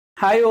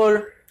Hi all,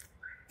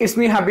 it's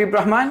me Habib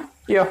Rahman,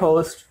 your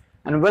host,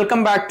 and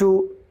welcome back to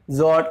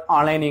Zod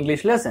Online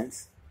English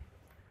Lessons.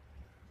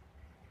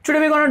 Today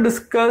we're going to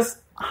discuss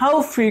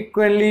how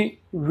frequently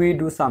we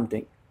do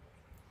something.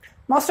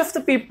 Most of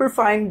the people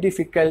find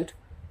difficult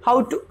how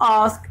to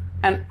ask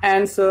and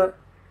answer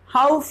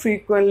how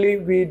frequently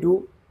we do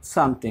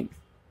something.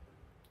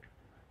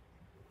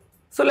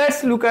 So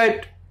let's look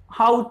at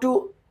how to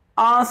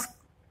ask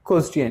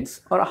questions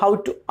or how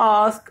to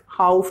ask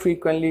how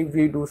frequently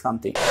we do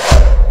something.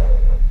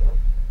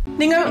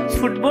 നിങ്ങൾ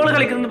football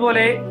കളിക്കുന്നത്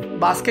പോലെ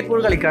basketball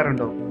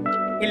കളിക്കാറുണ്ടോ?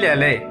 ഇല്ല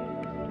അല്ലേ?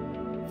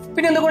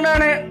 പിന്നെ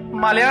എന്തുകൊണ്ടാണ്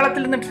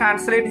മലയാളത്തിൽ നിന്ന്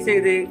translate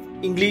ചെയ്ത്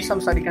ഇംഗ്ലീഷ്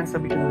സംസാരിക്കാൻ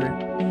ശ്രമിക്കുന്നത്?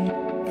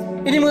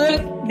 ഇനി മുതൽ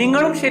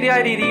നിങ്ങളും ശരിയായ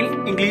രീതിയിൽ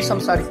ഇംഗ്ലീഷ്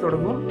സംസാരിച്ചു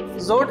തുടങ്ങും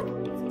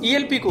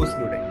ZodELP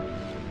കോഴ്സിലൂടെ.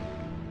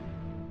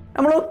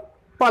 നമ്മൾ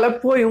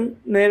പലപ്പോഴും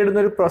നേരിടുന്ന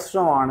ഒരു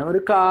പ്രശ്നമാണ് ഒരു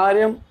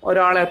കാര്യം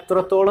ഒരാൾ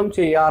എത്രത്തോളം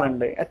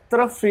ചെയ്യാറുണ്ട്,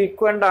 എത്ര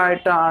ഫ്രീക്വൻ്റ്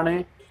ആയിട്ടാണ്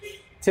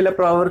ചില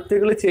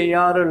പ്രവൃത്തികൾ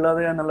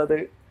ചെയ്യാറുള്ളത് എന്നുള്ളത്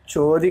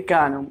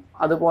ചോദിക്കാനും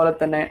അതുപോലെ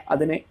തന്നെ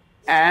അതിന്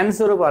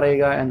ആൻസർ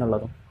പറയുക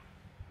എന്നുള്ളതും.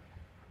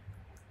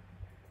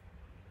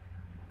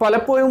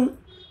 പലപ്പോഴും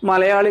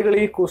മലയാളികൾ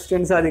ഈ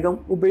ക്വസ്റ്റ്യൻസ് അധികം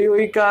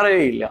ഉപയോഗിക്കാറേ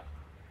ഇല്ല.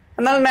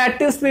 എന്നാൽ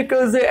നേറ്റീവ്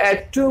സ്പീക്കേഴ്സ്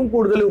ഏറ്റവും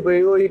കൂടുതൽ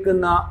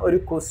ഉപയോഗിക്കുന്ന ഒരു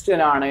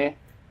ക്വസ്റ്റ്യൻ ആണ്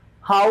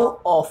ഹൗ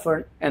ഓഫൺ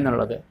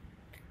എന്നുള്ളത്.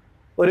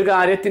 ഒരു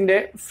കാര്യത്തിൻ്റെ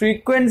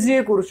ഫ്രീക്വൻസിയെ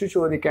കുറിച്ച്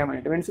ചോദിക്കാൻ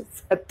വേണ്ടിയിട്ട്, മീൻസ്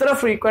എത്ര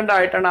ഫ്രീക്വൻ്റ്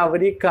ആയിട്ടാണ്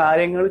അവർ ഈ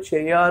കാര്യങ്ങൾ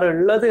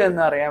ചെയ്യാറുള്ളത്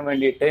എന്ന് അറിയാൻ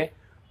വേണ്ടിയിട്ട്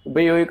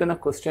ഉപയോഗിക്കുന്ന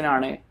ക്വസ്റ്റ്യൻ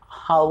ആണ്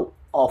ഹൗ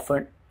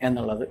ഓഫൺ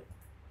എന്നുള്ളത്.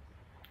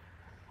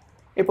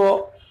 ഇപ്പോൾ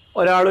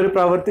ഒരാളൊരു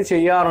പ്രവൃത്തി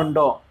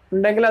ചെയ്യാറുണ്ടോ,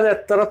 ഉണ്ടെങ്കിൽ അത്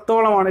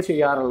എത്രത്തോളമാണ്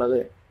ചെയ്യാറുള്ളത്.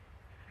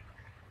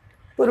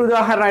 ഇപ്പോൾ ഒരു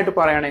ഉദാഹരണമായിട്ട്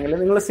പറയുകയാണെങ്കിൽ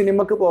നിങ്ങൾ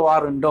സിനിമക്ക്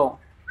പോവാറുണ്ടോ,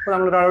 അപ്പോൾ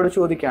നമ്മളൊരാളോട്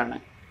ചോദിക്കുകയാണ്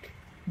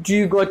do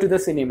you go to the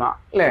cinema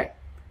അല്ലേ.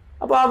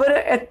 അപ്പോൾ അവർ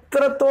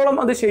എത്രത്തോളം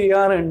അത്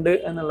ചെയ്യാറുണ്ട്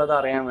എന്നുള്ളത്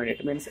അറിയാൻ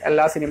വേണ്ടിയിട്ട്, മീൻസ്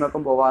എല്ലാ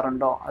സിനിമക്കും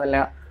പോവാറുണ്ടോ, അതല്ല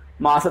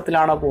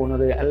മാസത്തിലാണോ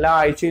പോകുന്നത്, എല്ലാ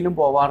ആഴ്ചയിലും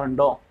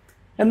പോവാറുണ്ടോ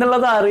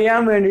എന്നുള്ളത്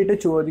അറിയാൻ വേണ്ടിയിട്ട്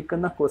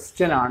ചോദിക്കുന്ന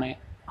ക്വസ്റ്റ്യൻ ആണ്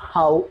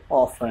ഹൗ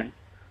ഓഫൺ.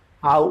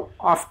 ഹൗ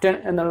ഓഫ്റ്റൻ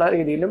എന്നുള്ള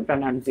രീതിയിലും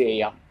പ്രൊനൗൺസ്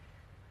ചെയ്യാം.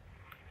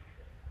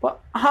 അപ്പോൾ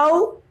how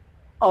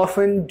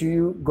often do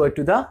you go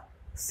to the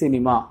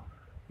cinema,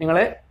 നിങ്ങൾ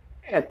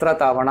എത്ര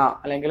തവണ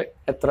അല്ലെങ്കിൽ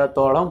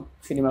എത്രത്തോളം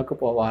സിനിമക്ക്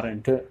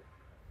പോവാറുണ്ട്.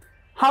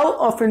 How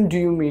often do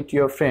you meet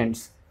your friends?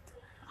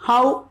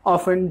 How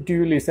often do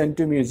you listen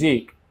to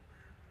music?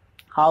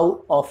 How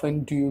often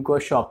do you go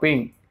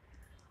shopping?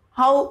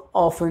 How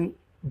often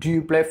do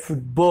you play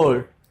football?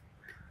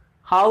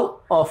 How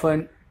often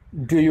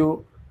do you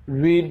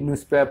read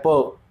newspaper?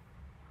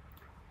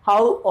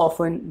 How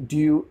often do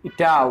you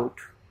eat out?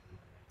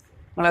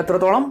 നിങ്ങൾ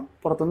എത്രത്തോളം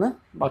പുറത്തുനിന്ന്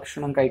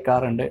ഭക്ഷണം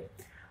കഴിക്കാറുണ്ട്.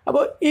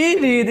 അപ്പോൾ ഈ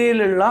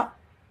രീതിയിലുള്ള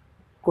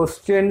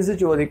questions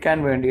ചോദിക്കാൻ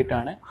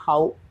വേണ്ടിയിട്ടാണ് ഹൗ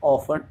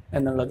ഓഫൺ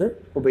എന്നുള്ളത്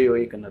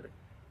ഉപയോഗിക്കുന്നത്.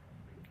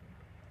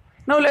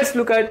 Now let's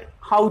look at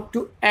how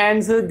to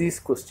answer these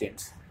questions.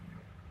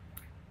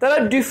 There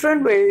are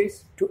different ways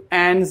to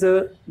answer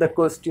the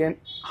question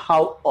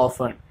how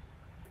often.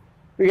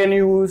 We can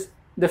use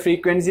the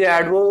frequency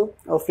adverb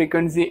or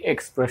frequency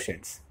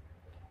expressions.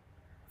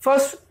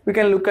 First, we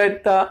can look at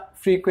the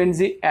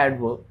frequency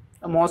adverb,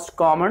 the most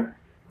common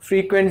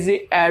frequency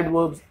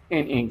adverbs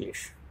in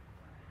English.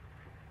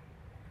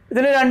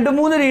 ഇതിന്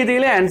 2-3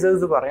 രീതിയിൽ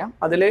answers പറയാം.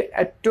 അതിൽ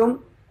ഏറ്റവും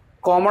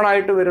common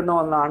ആയിട്ട് വരുന്ന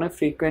ഒന്നാണ്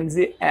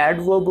frequency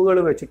ആഡ്വേർബുകൾ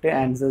വെച്ചിട്ട്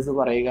answers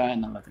പറയുക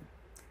എന്നുള്ളത്.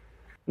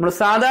 നമ്മൾ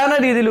സാധാരണ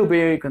രീതിയിൽ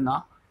ഉപയോഗിക്കുന്ന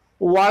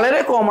വളരെ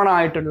കോമൺ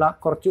ആയിട്ടുള്ള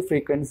കുറച്ച്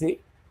ഫ്രീക്വൻസി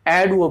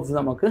ആഡ്വേർബ്സ്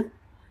നമുക്ക്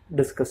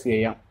ഡിസ്കസ്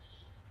ചെയ്യാം.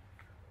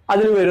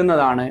 അതിൽ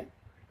വരുന്നതാണ്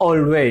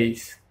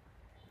always,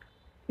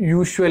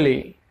 usually,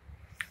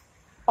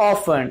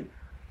 often,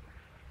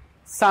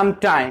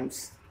 sometimes,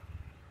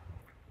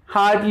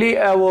 hardly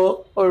ever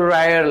or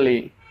rarely,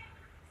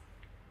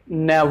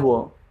 never.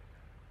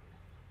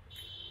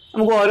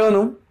 നമുക്ക്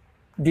ഓരോന്നും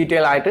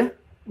ഡീറ്റെയിൽ ആയിട്ട്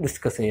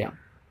ഡിസ്കസ് ചെയ്യാം.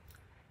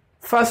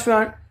 First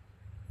one,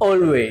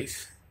 always.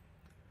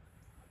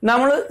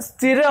 നമ്മൾ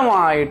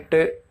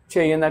സ്ഥിരമായിട്ട്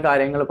ചെയ്യുന്ന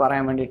കാര്യങ്ങൾ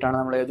പറയാൻ വേണ്ടിയിട്ടാണ്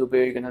നമ്മൾ ഇത്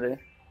ഉപയോഗിക്കുന്നത്,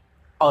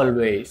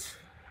 ഓൾവേസ്.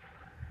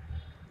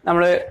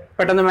 നമ്മൾ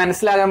പെട്ടെന്ന്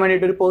മനസ്സിലാകാൻ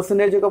വേണ്ടിയിട്ട് ഒരു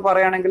പെർസെൻറ്റേജ് ഒക്കെ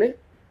പറയുകയാണെങ്കിൽ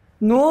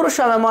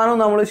 100%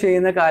 നമ്മൾ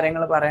ചെയ്യുന്ന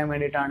കാര്യങ്ങൾ പറയാൻ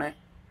വേണ്ടിയിട്ടാണ്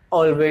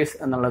ഓൾവേസ്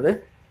എന്നുള്ളത്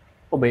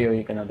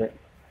ഉപയോഗിക്കുന്നത്.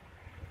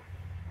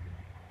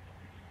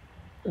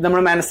 നമ്മൾ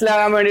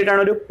മനസ്സിലാകാൻ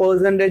വേണ്ടിയിട്ടാണ് ഒരു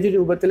പെർസെൻറ്റേജ്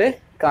രൂപത്തിൽ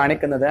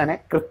കാണിക്കുന്നത്. അങ്ങനെ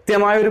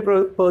കൃത്യമായ ഒരു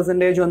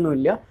പെർസെൻറ്റേജ്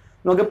ഒന്നുമില്ല,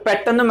 നമുക്ക്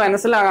പെട്ടെന്ന്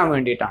മനസ്സിലാകാൻ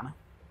വേണ്ടിയിട്ടാണ്.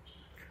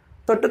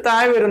 തൊട്ട്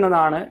താഴെ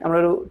വരുന്നതാണ്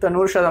നമ്മളൊരു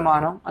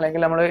 90%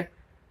 അല്ലെങ്കിൽ നമ്മൾ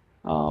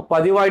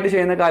പതിവായിട്ട്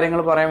ചെയ്യുന്ന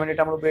കാര്യങ്ങൾ പറയാൻ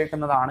വേണ്ടിയിട്ട് നമ്മൾ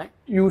ഉപയോഗിക്കുന്നതാണ്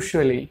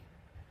usually.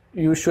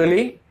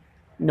 Usually,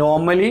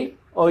 normally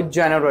or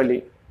generally,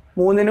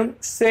 മൂന്നിനും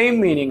സെയിം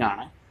മീനിങ്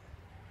ആണ്.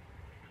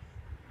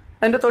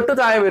 അതിൻ്റെ തൊട്ട്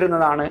താഴെ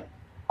വരുന്നതാണ്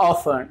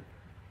ഓഫൺ.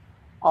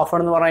 ഓഫൺ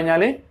എന്ന് പറഞ്ഞു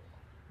കഴിഞ്ഞാൽ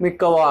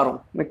മിക്കവാറും,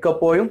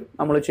 മിക്കപ്പോഴും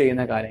നമ്മൾ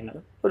ചെയ്യുന്ന കാര്യങ്ങൾ.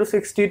 ഒരു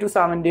 60 to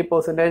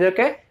 70%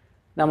 ഒക്കെ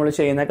നമ്മൾ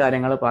ചെയ്യുന്ന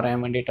കാര്യങ്ങൾ പറയാൻ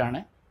വേണ്ടിയിട്ടാണ്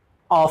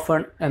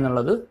ഓഫൺ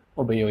എന്നുള്ളത്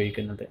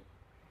ഉപയോഗിക്കുന്നത്.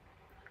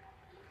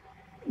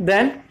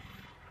 Then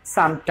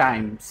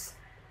sometimes.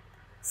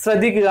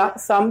 ശ്രദ്ധിക്കുക,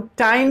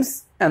 സംടൈംസ്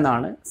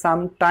എന്നാണ്, സം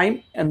ടൈം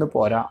എന്ന്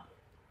പോരാ.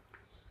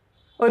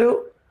 ഒരു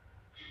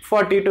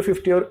 40 to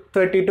 50 or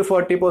 30 to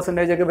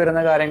 40% ഒക്കെ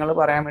വരുന്ന കാര്യങ്ങൾ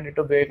പറയാൻ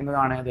വേണ്ടിയിട്ട്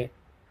ഉപയോഗിക്കുന്നതാണ് ഇത്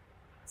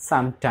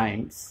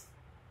സംടൈംസ്.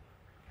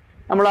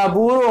 നമ്മൾ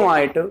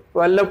അപൂർവമായിട്ട്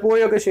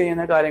വല്ലപ്പോഴും ഒക്കെ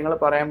ചെയ്യുന്ന കാര്യങ്ങൾ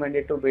പറയാൻ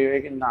വേണ്ടിയിട്ട്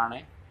ഉപയോഗിക്കുന്നതാണ്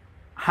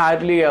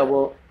ഹാർഡ്ലി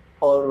എവർ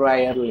ഓർ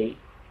റയർലി.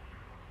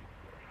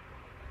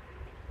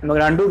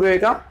 നമുക്ക് രണ്ടും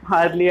ഉപയോഗിക്കാം,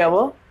 ഹാർഡ്ലി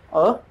എവർ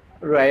ഓർ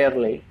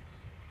റയർലി.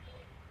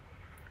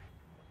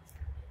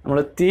 നമ്മൾ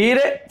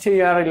തീരെ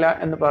ചെയ്യാറില്ല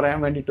എന്ന് പറയാൻ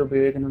വേണ്ടിയിട്ട്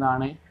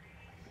ഉപയോഗിക്കുന്നതാണ്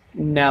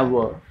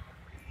നെവർ.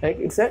 Like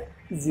it's A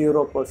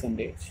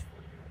 0%.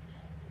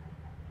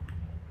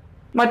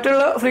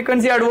 മറ്റുള്ള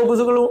ഫ്രീക്വൻസി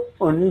അഡ്വേർബ്സുകളും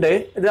ഉണ്ട്.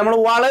 ഇത് നമ്മൾ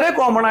വളരെ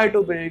കോമൺ ആയിട്ട്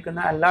ഉപയോഗിക്കുന്ന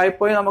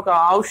എല്ലായ്പ്പോഴും നമുക്ക്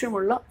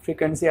ആവശ്യമുള്ള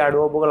ഫ്രീക്വൻസി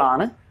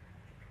അഡ്വേർബുകളാണ്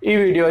ഈ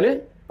വീഡിയോയിൽ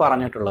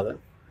പറഞ്ഞിട്ടുള്ളത്.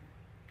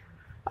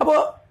 അപ്പോൾ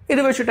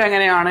ഇത് വെച്ചിട്ട്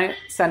എങ്ങനെയാണ്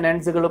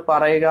സെന്റൻസുകൾ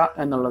പറയുക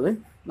എന്നുള്ളത്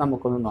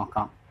നമുക്കൊന്ന്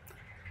നോക്കാം.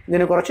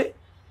 ഇതിന് കുറച്ച്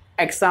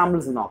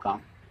എക്സാമ്പിൾസ് നോക്കാം.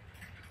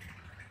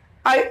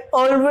 I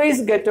always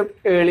get up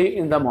early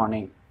in the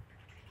morning.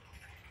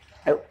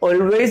 I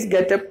always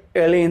get up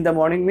early in the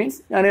morning means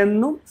ഞാൻ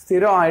എന്നും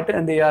സ്ഥിരമായിട്ട്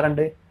എന്ത്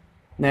ചെയ്യാറുണ്ട്,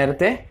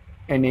 നേരത്തെ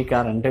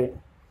എണീക്കാറുണ്ട്.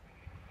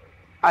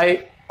 I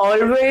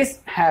always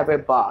have a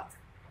bath.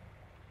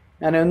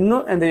 ഞാൻ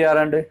എന്നും എന്ത്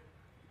ചെയ്യാറുണ്ട്,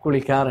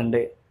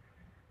 കുളിക്കാറുണ്ട്.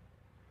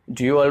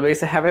 Do you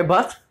always have a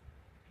bath?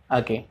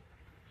 Okay.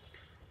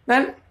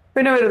 Then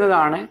പിന്നെ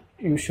വരുന്നതാണ്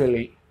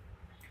usually.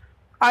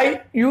 I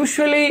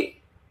usually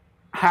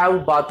have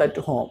bath at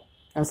home.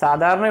 ഞാൻ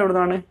സാധാരണ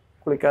എവിടുന്നാണ്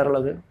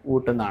കുളിക്കാറുള്ളത്,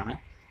 വീട്ടിൽ നിന്നാണ്.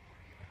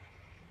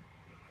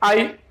 I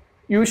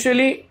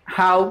usually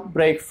have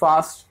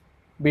breakfast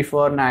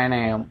before 9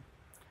 AM.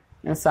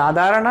 ഞാൻ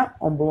സാധാരണ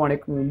 9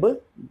 മണിക്ക് മുമ്പ്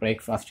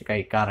ബ്രേക്ക്ഫാസ്റ്റ്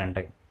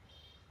കഴിക്കാറുണ്ട്.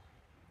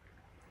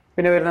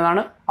 പിന്നെ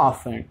വരുന്നതാണ്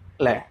ഓഫൺ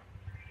അല്ലേ.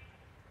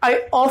 I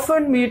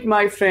often meet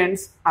my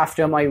friends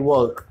after my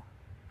work.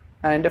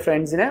 ഞാൻ എൻ്റെ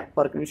ഫ്രണ്ട്സിനെ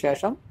വർക്കിന്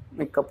ശേഷം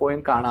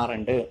മിക്കപ്പോഴും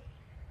കാണാറുണ്ട്.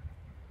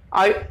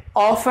 I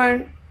often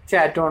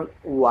chat on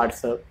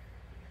WhatsApp.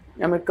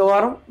 ഞാൻ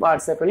മിക്കവാറും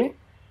വാട്സാപ്പിൽ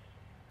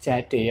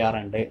ചാറ്റ്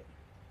ചെയ്യാറുണ്ട്.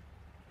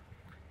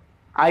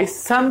 I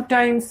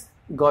sometimes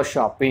go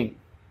shopping.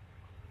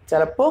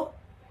 ചിലപ്പോൾ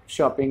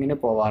ഷോപ്പിങ്ങിന്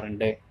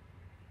പോവാറുണ്ട്.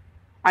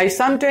 I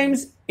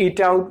sometimes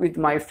eat out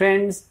with my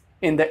friends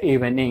in the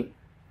evening.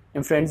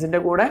 ഞാൻ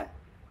ഫ്രണ്ട്സിൻ്റെ കൂടെ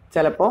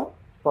ചിലപ്പോൾ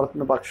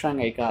പുറത്തുനിന്ന് ഭക്ഷണം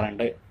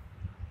കഴിക്കാറുണ്ട്.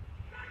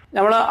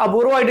 നമ്മൾ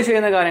അപൂർവമായിട്ട്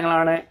ചെയ്യുന്ന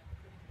കാര്യങ്ങളാണ്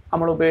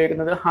നമ്മൾ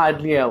ഉപയോഗിക്കുന്നത്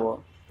hardly ever.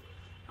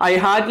 I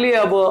hardly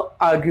ever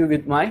argue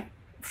with my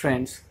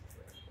friends.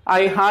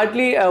 I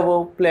hardly ever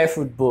play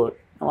football.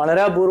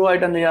 വളരെ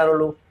അപൂർവമായിട്ട് എന്ത്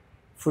ചെയ്യാറുള്ളൂ,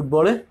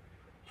 ഫുട്ബോൾ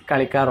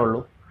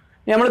കളിക്കാറുള്ളൂ.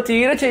 നമ്മൾ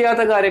തീരെ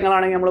ചെയ്യാത്ത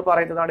കാര്യങ്ങളാണെങ്കിൽ നമ്മൾ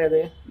പറയുന്നതാണ്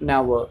ഇത്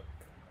നെവർ.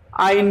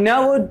 I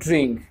never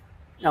drink.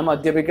 ഞാൻ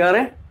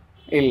മദ്യപിക്കാറ്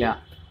ഇല്ല.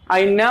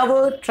 I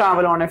never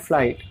travel on A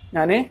flight.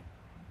 ഞാൻ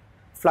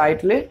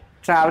ഫ്ലൈറ്റിൽ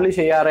ട്രാവൽ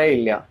ചെയ്യാറേ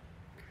ഇല്ല.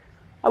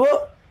 അപ്പോൾ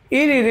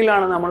ഈ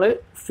രീതിയിലാണ് നമ്മൾ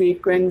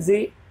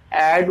ഫ്രീക്വൻസി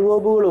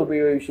ആഡ്വേർബുകൾ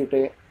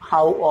ഉപയോഗിച്ചിട്ട്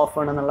ഹൗ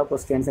ഓഫൺ എന്നുള്ള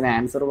ക്വസ്റ്റ്യൻസിന്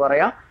ആൻസർ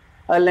പറയാം.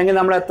 അല്ലെങ്കിൽ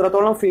നമ്മൾ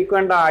എത്രത്തോളം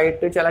ഫ്രീക്വൻ്റ്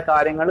ആയിട്ട് ചില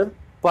കാര്യങ്ങൾ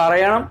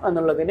പറയണം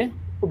എന്നുള്ളതിന്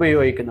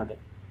ഉപയോഗിക്കുന്നത്.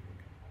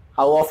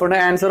 ഹൗ ഓഫൺ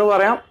ആൻസർ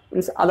പറയാം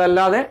മീൻസ്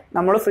അതല്ലാതെ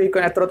നമ്മൾ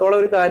എത്രത്തോളം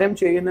ഒരു കാര്യം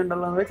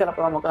ചെയ്യുന്നുണ്ടെന്നുള്ളത്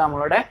ചിലപ്പോൾ നമുക്ക്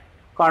നമ്മളുടെ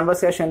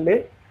കോൺവെർസേഷനിൽ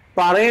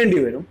പറയേണ്ടി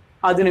വരും,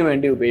 അതിനു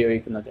വേണ്ടി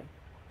ഉപയോഗിക്കുന്നത്.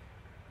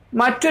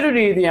 മറ്റൊരു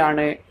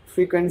രീതിയാണ്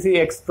ഫ്രീക്വൻസി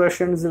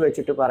എക്സ്പ്രഷൻസ്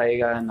വെച്ചിട്ട്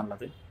പറയുക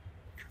എന്നുള്ളത്.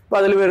 അപ്പോൾ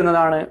അതിൽ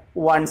വരുന്നതാണ്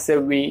once A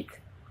week,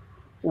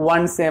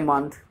 once A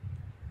month,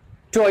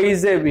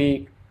 twice A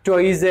week,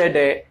 twice A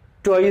day,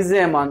 twice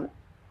a month,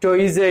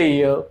 twice a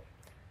year,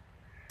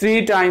 3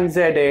 times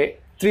a day,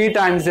 3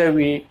 times a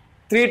week,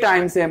 3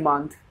 times a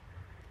month,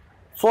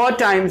 4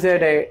 times a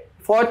day,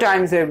 4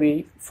 times a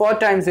week, 4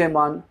 times a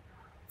month,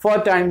 4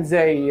 times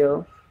a year.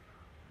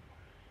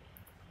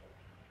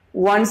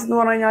 Once എന്ന്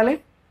പറഞ്ഞു കഴിഞ്ഞാൽ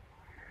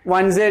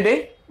once a day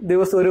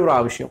ദിവസം ഒരു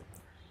പ്രാവശ്യം,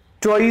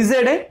 twice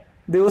a day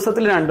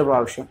ദിവസത്തിൽ 2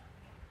 പ്രാവശ്യം.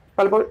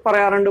 പലപ്പോൾ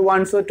പറയാറുണ്ട്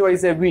once or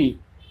twice a week,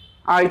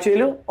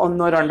 ആഴ്ചയിൽ 1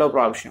 or 2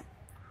 പ്രാവശ്യം.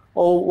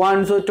 ഓ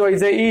once or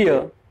twice a year,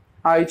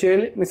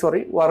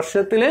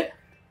 വർഷത്തിൽ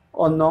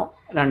 1 or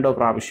 2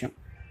 പ്രാവശ്യം.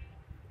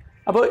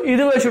 അപ്പോൾ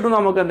ഇത് വെച്ചിട്ട്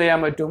നമുക്ക് എന്ത് ചെയ്യാൻ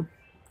പറ്റും,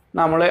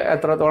 നമ്മൾ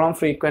എത്രത്തോളം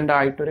ഫ്രീക്വൻ്റ്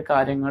ആയിട്ടൊരു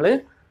കാര്യങ്ങൾ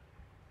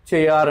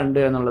ചെയ്യാറുണ്ട്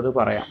എന്നുള്ളത്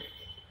പറയാം.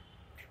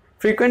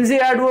 ഫ്രീക്വൻസി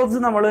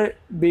ആഡ്വേർബ്സ് നമ്മൾ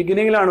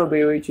ബിഗിനിങ്ങിലാണ്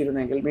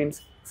ഉപയോഗിച്ചിരുന്നെങ്കിൽ,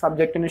 മീൻസ്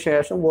സബ്ജക്റ്റിന്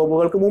ശേഷം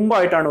വേർബുകൾക്ക്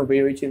മുമ്പായിട്ടാണ്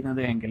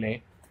ഉപയോഗിച്ചിരുന്നത് എങ്കിൽ,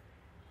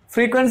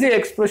 ഫ്രീക്വൻസി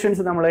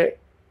എക്സ്പ്രഷൻസ് നമ്മൾ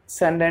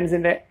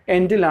സെൻറ്റൻസിൻ്റെ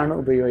എൻഡിലാണ്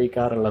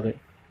ഉപയോഗിക്കാറുള്ളത്.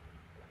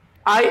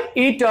 I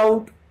eat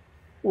out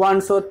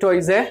once or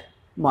twice a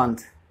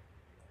month.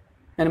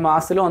 ഞാൻ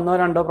മാസത്തിൽ 1 or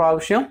 2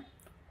 പ്രാവശ്യം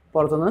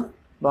പുറത്തുനിന്ന്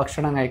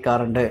ഭക്ഷണം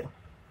കഴിക്കാറുണ്ട്.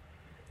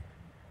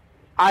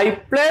 I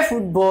play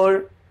football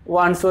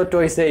once or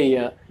twice a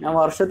year. ഞാൻ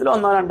വർഷത്തിൽ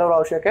 1 or 2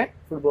 പ്രാവശ്യമൊക്കെ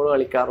football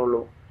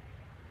കളിക്കാറുള്ളൂ.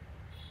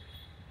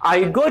 I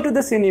go to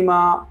the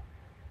cinema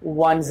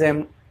once a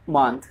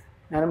month.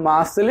 ഞാൻ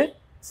മാസത്തിൽ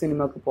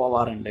സിനിമക്ക്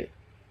പോവാറുണ്ട്.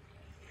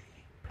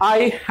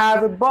 I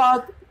have a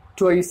bath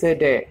twice a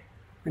day.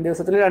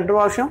 ദിവസത്തിൽ 2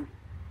 പ്രാവശ്യം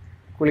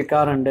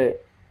കുളിക്കാറുണ്ട്.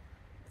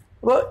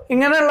 അപ്പോൾ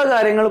ഇങ്ങനെയുള്ള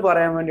കാര്യങ്ങൾ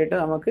പറയാൻ വേണ്ടിയിട്ട്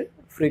നമുക്ക്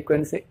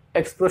ഫ്രീക്വൻസി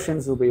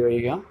എക്സ്പ്രഷൻസ്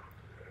ഉപയോഗിക്കാം.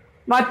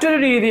 മറ്റൊരു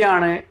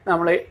രീതിയാണ്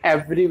നമ്മൾ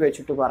എവ്രി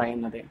വെച്ചിട്ട്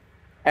പറയുന്നത്.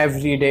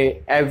 Every day,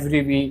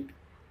 every week,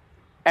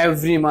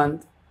 every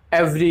month,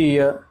 every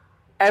year,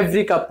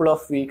 every couple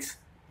of weeks.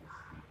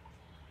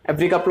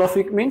 Every couple of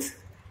week means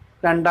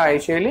 2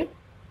 ആഴ്ചയിൽ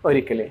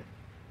ഒരിക്കൽ.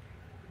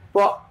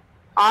 ഇപ്പോൾ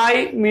I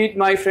meet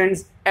my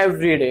friends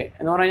every day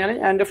എന്ന് പറഞ്ഞാൽ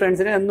ഞാൻ എൻ്റെ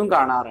ഫ്രണ്ട്സിനെ എന്നും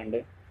കാണാറുണ്ട്.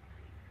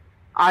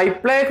 I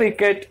play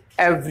cricket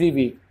every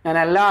week, ഞാൻ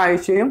എല്ലാ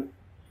ആഴ്ചയും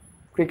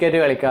ക്രിക്കറ്റ്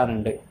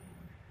കളിക്കാറുണ്ട്.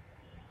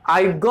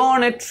 I go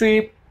on A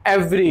trip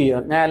every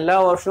year, ഞാൻ എല്ലാ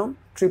വർഷവും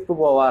ട്രിപ്പ്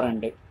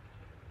പോവാറുണ്ട്.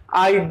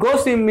 I go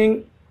swimming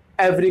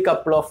every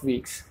couple of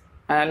weeks,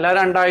 ഞാൻ എല്ലാ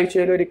 2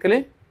 ആഴ്ചയിലും ഒരിക്കൽ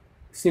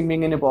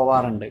സ്വിമ്മിങ്ങിന്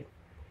പോവാറുണ്ട്.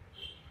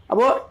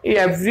 അപ്പോൾ ഈ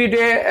every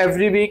day,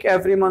 every week,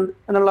 every month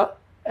എന്നുള്ള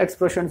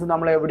എക്സ്പ്രഷൻസ്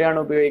നമ്മൾ എവിടെയാണ്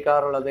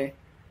ഉപയോഗിക്കാറുള്ളത്?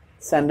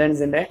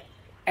 സെൻറ്റൻസിൻ്റെ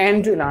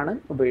എൻഡിലാണ്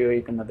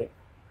ഉപയോഗിക്കുന്നത്.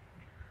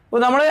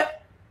 അപ്പോൾ നമ്മൾ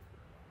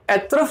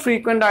എത്ര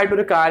ഫ്രീക്വൻ്റ്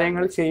ആയിട്ടൊരു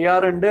കാര്യങ്ങൾ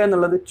ചെയ്യാറുണ്ട്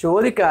എന്നുള്ളത്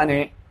ചോദിക്കാൻ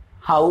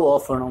ഹൗ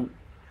ഓഫണും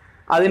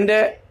അതിൻ്റെ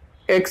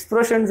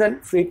എക്സ്പ്രഷൻസ് ആൻഡ്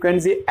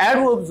ഫ്രീക്വൻസി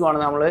ആഡ്വേർബ്സുമാണ്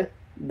നമ്മൾ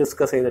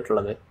ഡിസ്കസ്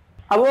ചെയ്തിട്ടുള്ളത്.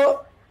 അപ്പോൾ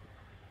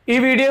ഈ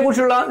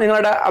വീഡിയോയെക്കുറിച്ചുള്ള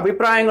നിങ്ങളുടെ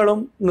അഭിപ്രായങ്ങളും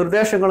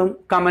നിർദ്ദേശങ്ങളും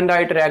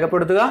കമൻ്റായിട്ട്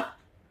രേഖപ്പെടുത്തുക.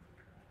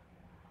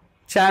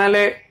 ചാനൽ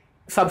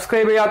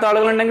സബ്സ്ക്രൈബ് ചെയ്യാത്ത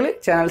ആളുകളുണ്ടെങ്കിൽ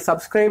ചാനൽ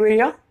സബ്സ്ക്രൈബ്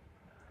ചെയ്യുക,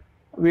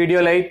 വീഡിയോ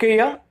ലൈക്ക്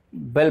ചെയ്യുക,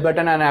 ബെൽ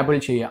ബട്ടൺ എനേബിൾ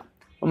ചെയ്യുക.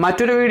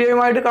 മറ്റൊരു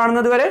വീഡിയോയുമായിട്ട്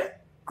കാണുന്നത് വരെ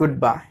good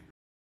bye.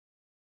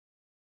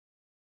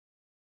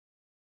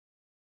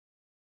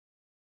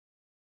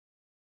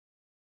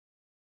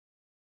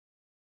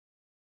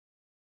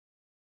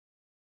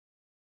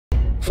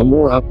 For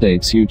more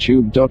updates,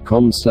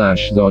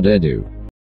 youtube.com/ZodEDU.